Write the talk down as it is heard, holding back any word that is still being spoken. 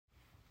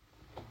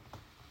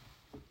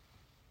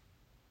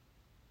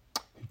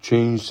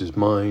changed his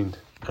mind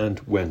and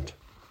went.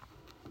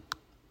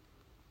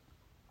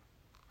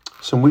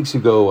 Some weeks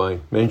ago, I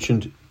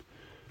mentioned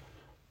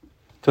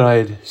that I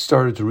had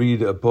started to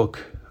read a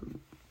book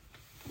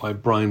by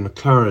Brian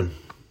McLaren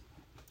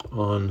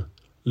on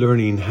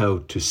learning how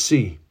to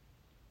see.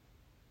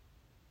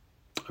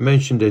 I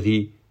mentioned that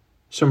he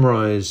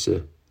summarized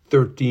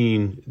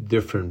 13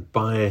 different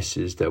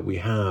biases that we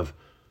have,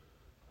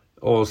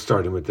 all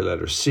starting with the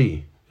letter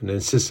C, and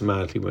then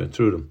systematically went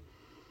through them.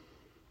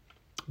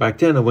 Back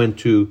then, I went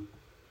to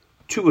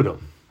 2 of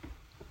them,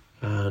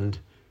 and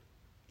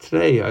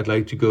today I'd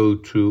like to go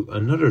to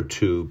another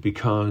 2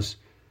 because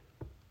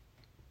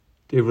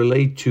they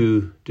relate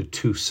to the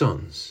 2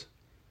 sons,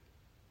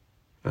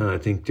 and I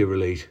think they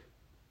relate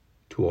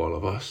to all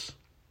of us.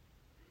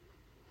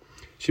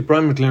 See,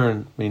 Brian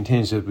McLaren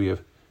maintains that we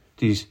have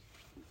these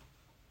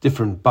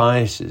different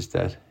biases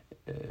that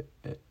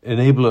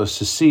enable us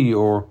to see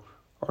or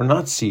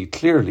not see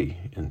clearly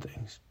in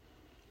things.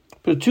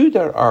 But the 2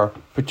 that are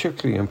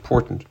particularly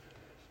important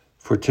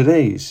for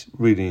today's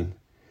reading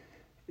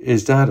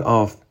is that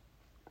of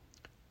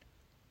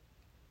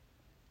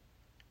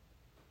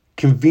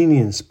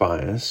convenience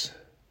bias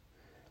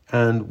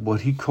and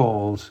what he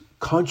calls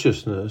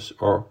consciousness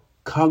or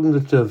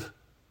cognitive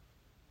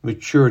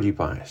maturity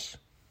bias.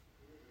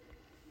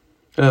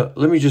 Let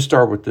me just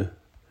start with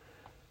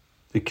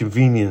the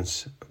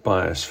convenience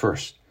bias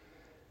first.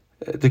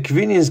 The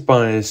convenience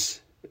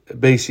bias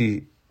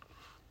basically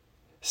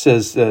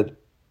says that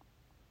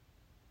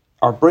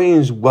our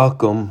brains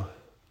welcome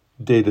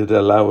data that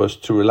allow us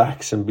to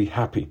relax and be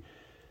happy,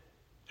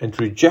 and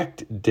to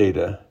reject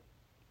data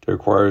that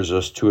requires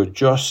us to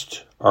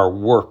adjust our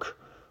work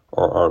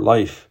or our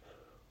life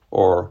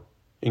or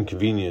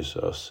inconvenience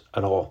us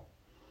at all.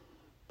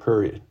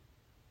 Period.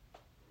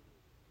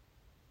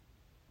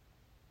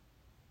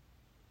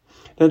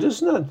 Now,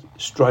 doesn't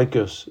that strike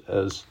us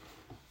as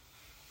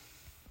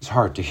it's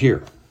hard to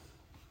hear?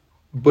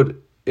 But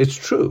it's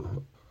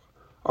true.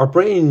 Our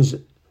brains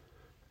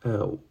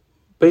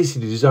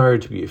basically desire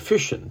to be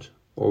efficient,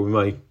 or we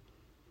might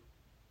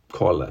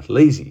call that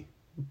lazy.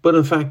 But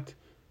in fact,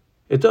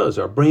 it does.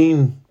 Our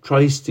brain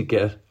tries to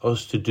get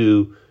us to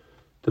do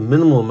the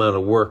minimal amount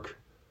of work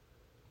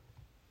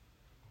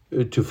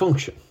to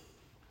function,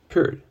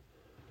 period.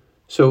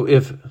 So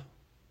if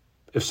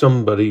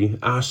somebody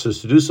asks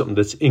us to do something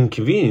that's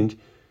inconvenient,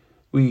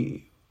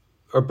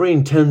 our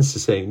brain tends to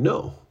say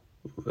no.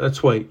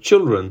 That's why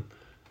children,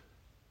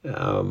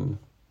 to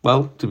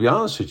be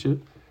honest with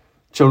you,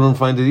 children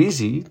find it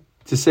easy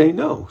to say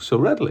no so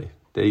readily.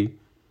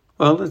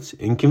 It's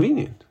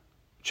inconvenient.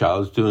 A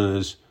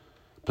child's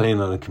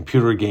playing on a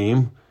computer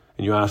game,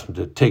 and you ask them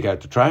to take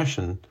out the trash,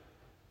 and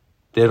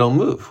they don't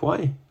move.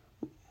 Why?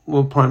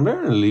 Well,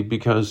 primarily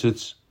because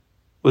it's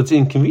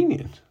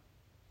inconvenient.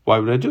 Why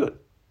would I do it?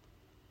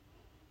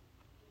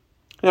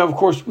 Now, of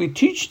course, we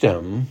teach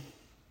them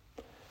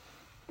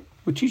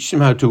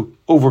how to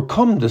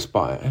overcome this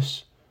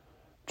bias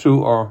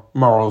through our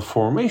moral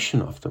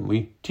formation of them.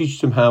 We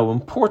teach them how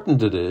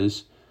important it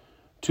is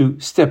to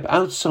step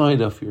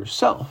outside of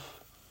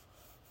yourself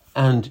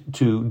and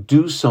to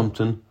do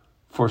something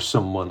for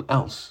someone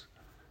else.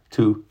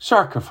 To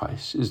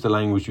sacrifice is the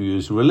language we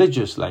use,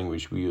 religious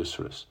language we use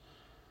for this.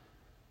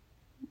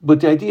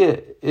 But the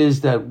idea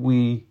is that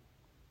we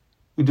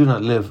do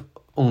not live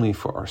only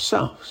for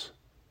ourselves.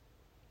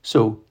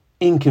 So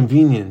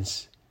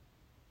inconvenience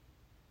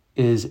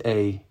is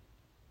a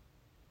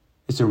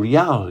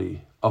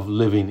reality of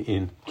living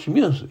in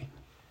community.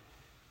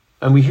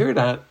 And we hear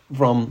that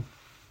from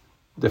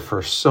the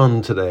first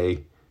son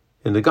today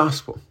in the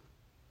gospel.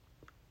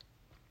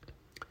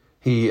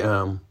 He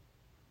thought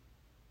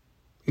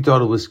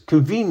it was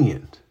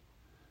convenient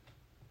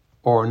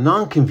or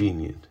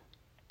non-convenient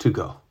to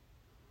go.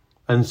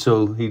 And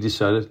so he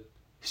said,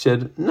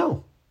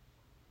 no,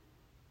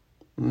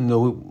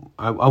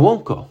 I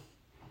won't go.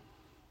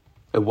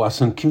 It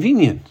wasn't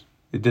convenient.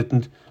 It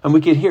didn't. And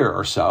we could hear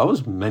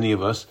ourselves, many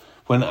of us,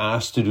 when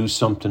asked to do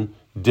something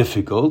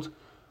difficult,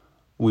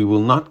 we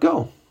will not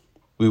go.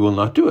 We will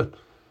not do it.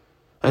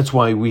 That's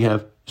why we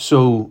have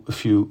so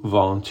few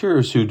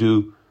volunteers who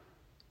do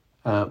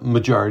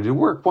majority of the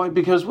work. Why?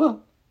 Because,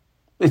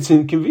 it's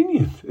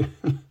inconvenient.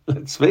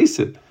 Let's face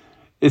it.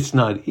 It's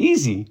not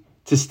easy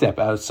to step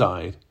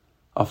outside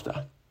of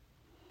that.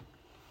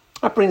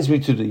 That brings me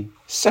to the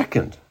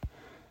second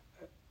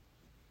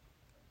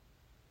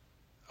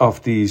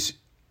of these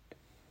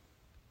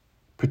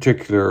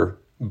particular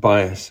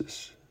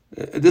biases.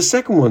 The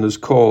second one is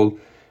called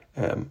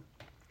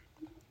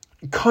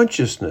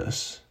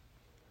consciousness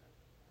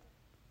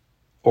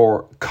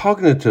or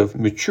cognitive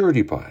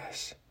maturity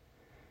bias.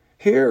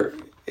 Here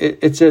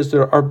it says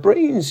that our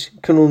brains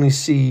can only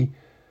see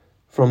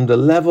from the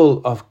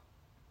level of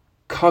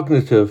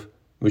cognitive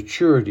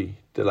maturity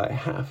that I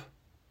have.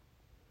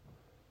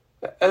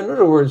 In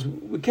other words,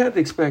 we can't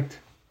expect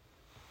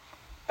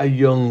a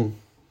young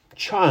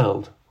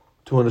child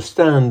to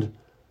understand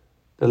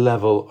the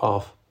level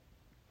of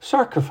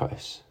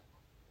sacrifice.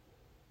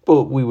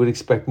 But we would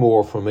expect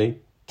more from a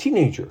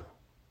teenager,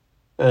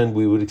 And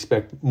we would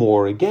expect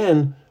more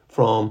again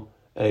from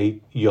a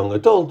young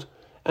adult,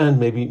 and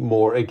maybe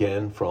more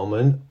again from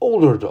an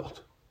older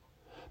adult,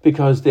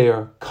 because they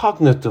are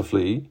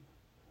cognitively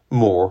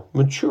more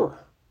mature.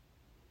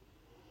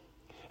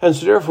 And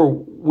so therefore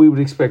we would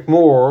expect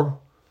more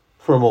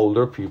from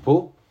older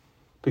people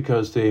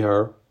because they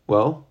are,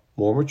 well,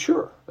 more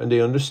mature, and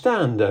they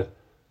understand that,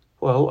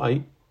 well,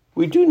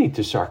 we do need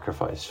to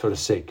sacrifice for the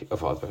sake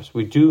of others.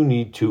 We do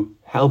need to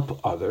help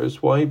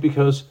others. Why?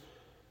 Because,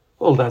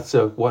 well, that's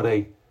what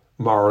a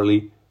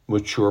morally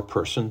mature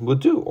person would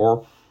do,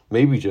 or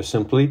maybe just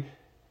simply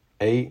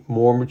a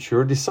more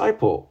mature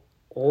disciple,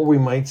 or we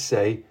might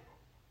say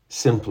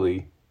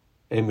simply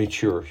a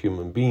mature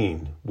human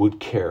being would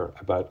care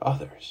about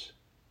others.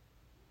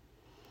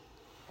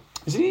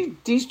 See,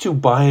 these two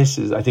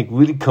biases, I think,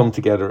 really come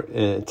together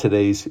in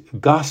today's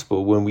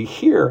gospel when we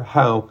hear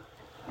how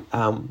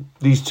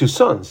these two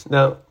sons.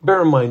 Now,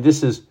 bear in mind,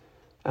 this is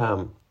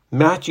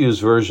Matthew's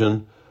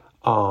version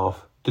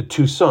of the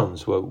two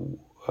sons,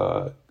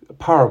 a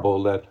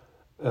parable that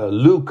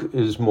Luke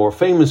is more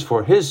famous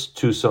for his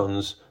two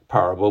sons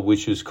parable,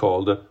 which is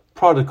called the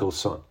prodigal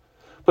son.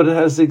 But it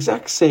has the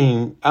exact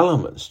same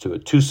elements to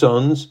it. Two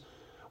sons,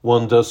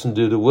 one doesn't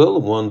do the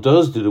will, one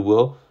does do the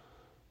will.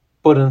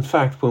 But in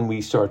fact, when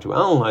we start to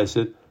analyze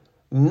it,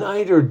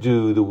 neither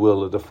do the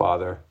will of the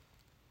Father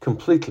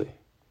completely.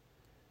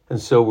 And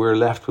so we're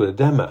left with a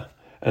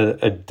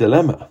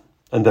dilemma.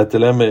 And that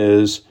dilemma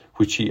is,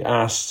 which he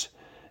asked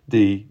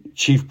the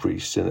chief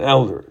priests and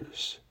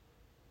elders.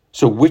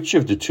 So which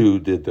of the two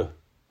did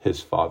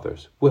his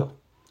Father's will?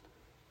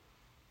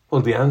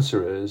 Well, the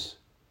answer is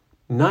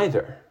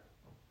neither,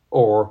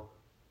 or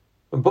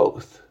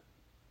both.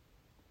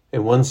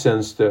 In one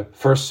sense, the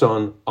first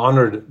son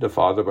honored the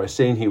father by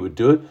saying he would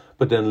do it,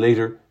 but then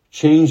later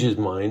changed his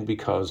mind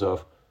because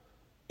of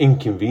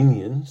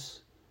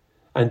inconvenience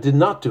and did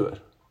not do it,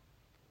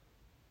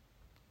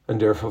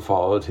 and therefore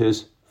followed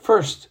his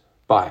first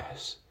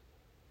bias.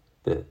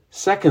 The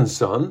second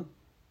son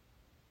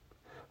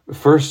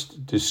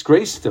first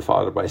disgraced the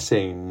father by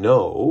saying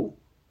no,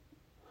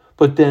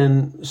 but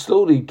then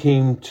slowly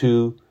came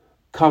to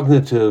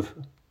cognitive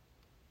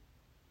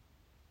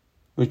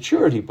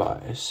maturity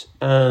bias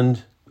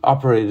and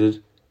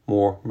operated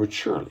more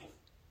maturely.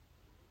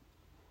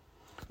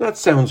 That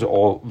sounds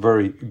all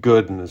very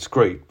good and it's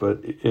great,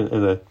 but in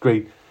a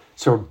great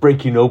sort of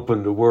breaking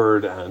open the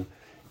word and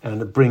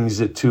it brings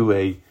it to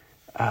a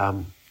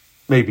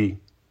maybe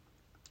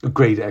a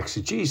great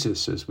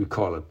exegesis, as we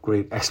call it,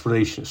 great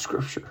explanation of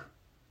Scripture.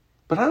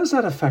 But how does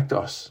that affect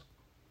us?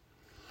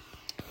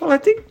 Well, I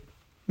think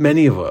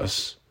many of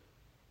us,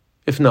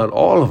 if not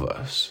all of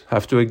us,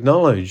 have to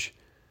acknowledge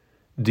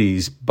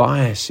these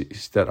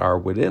biases that are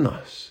within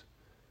us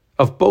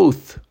of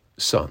both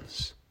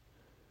sons,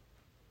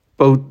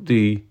 both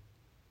the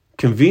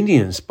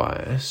convenience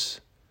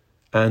bias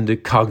and the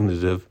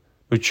cognitive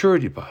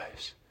maturity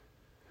bias.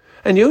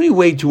 And the only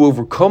way to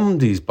overcome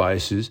these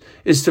biases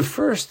is to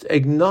first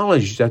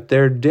acknowledge that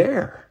they're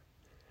there,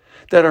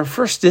 that our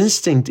first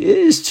instinct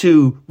is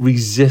to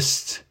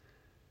resist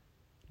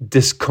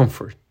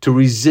discomfort, to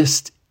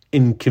resist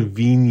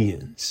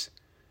inconvenience.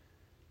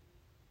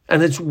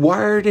 And it's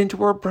wired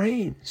into our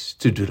brains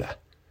to do that.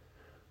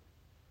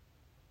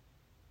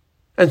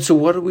 And so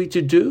what are we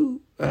to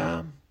do?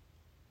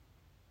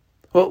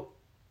 Well,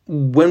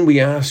 when we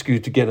ask you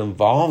to get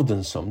involved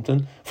in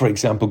something, for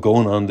example,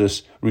 going on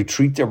this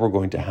retreat that we're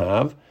going to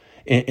have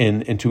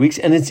in 2 weeks,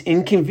 and it's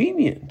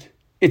inconvenient.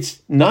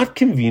 It's not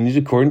convenient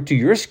according to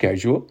your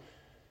schedule.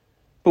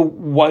 But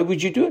why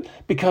would you do it?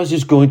 Because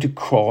it's going to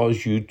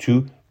cause you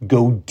to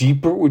go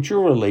deeper with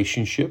your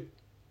relationship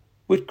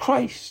with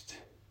Christ.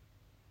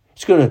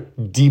 It's going to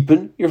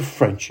deepen your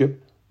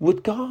friendship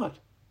with God.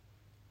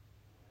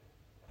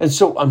 And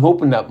so I'm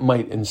hoping that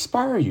might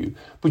inspire you.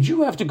 But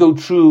you have to go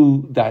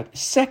through that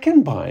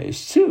second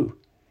bias too,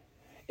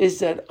 is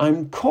that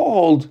I'm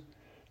called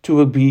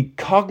to be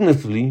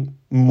cognitively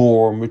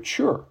more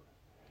mature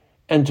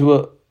and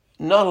to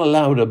not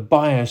allow the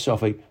bias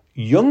of a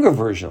younger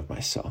version of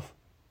myself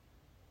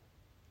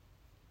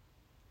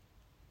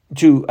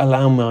to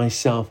allow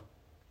myself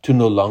to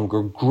no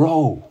longer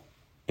grow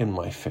in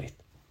my faith.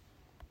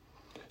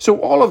 So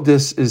all of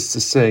this is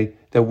to say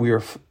that we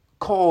are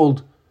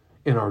called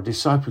in our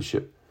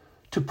discipleship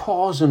to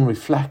pause and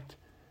reflect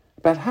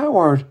about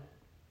how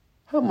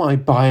my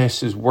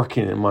bias is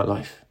working in my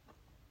life.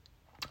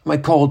 Am I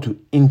called to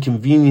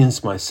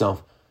inconvenience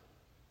myself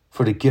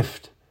for the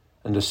gift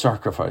and the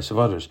sacrifice of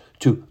others,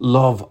 to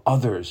love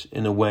others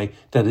in a way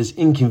that is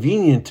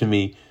inconvenient to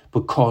me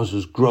but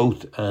causes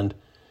growth and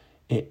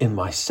in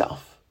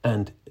myself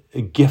and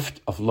a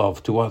gift of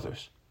love to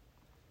others?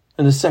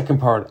 And the second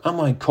part, am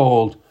I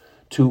called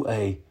to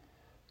a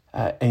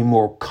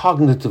more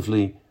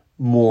cognitively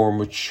more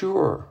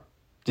mature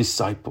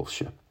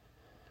discipleship,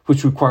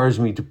 which requires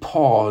me to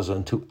pause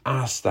and to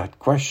ask that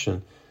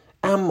question,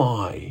 am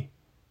I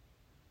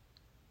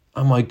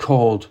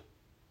called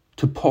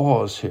to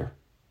pause here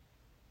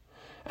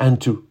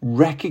and to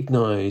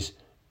recognize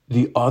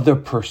the other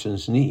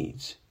person's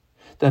needs,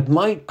 that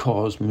might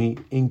cause me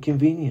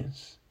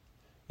inconvenience.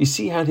 You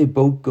see how they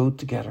both go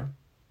together?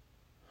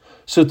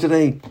 So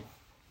today,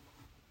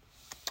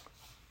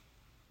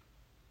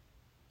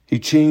 he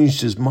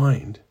changed his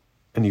mind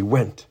and he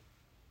went.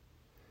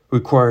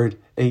 Required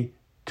a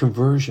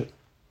conversion,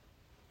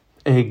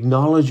 an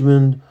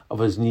acknowledgement of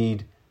his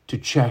need to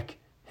check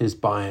his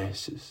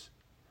biases,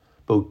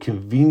 both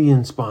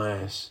convenience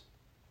bias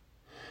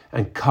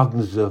and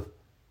cognitive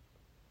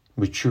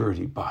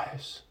maturity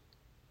bias.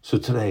 So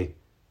today,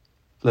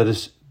 let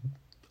us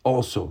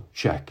also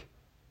check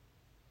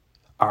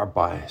our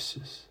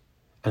biases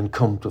and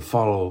come to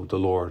follow the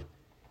Lord,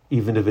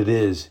 even if it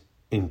is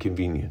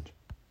inconvenient.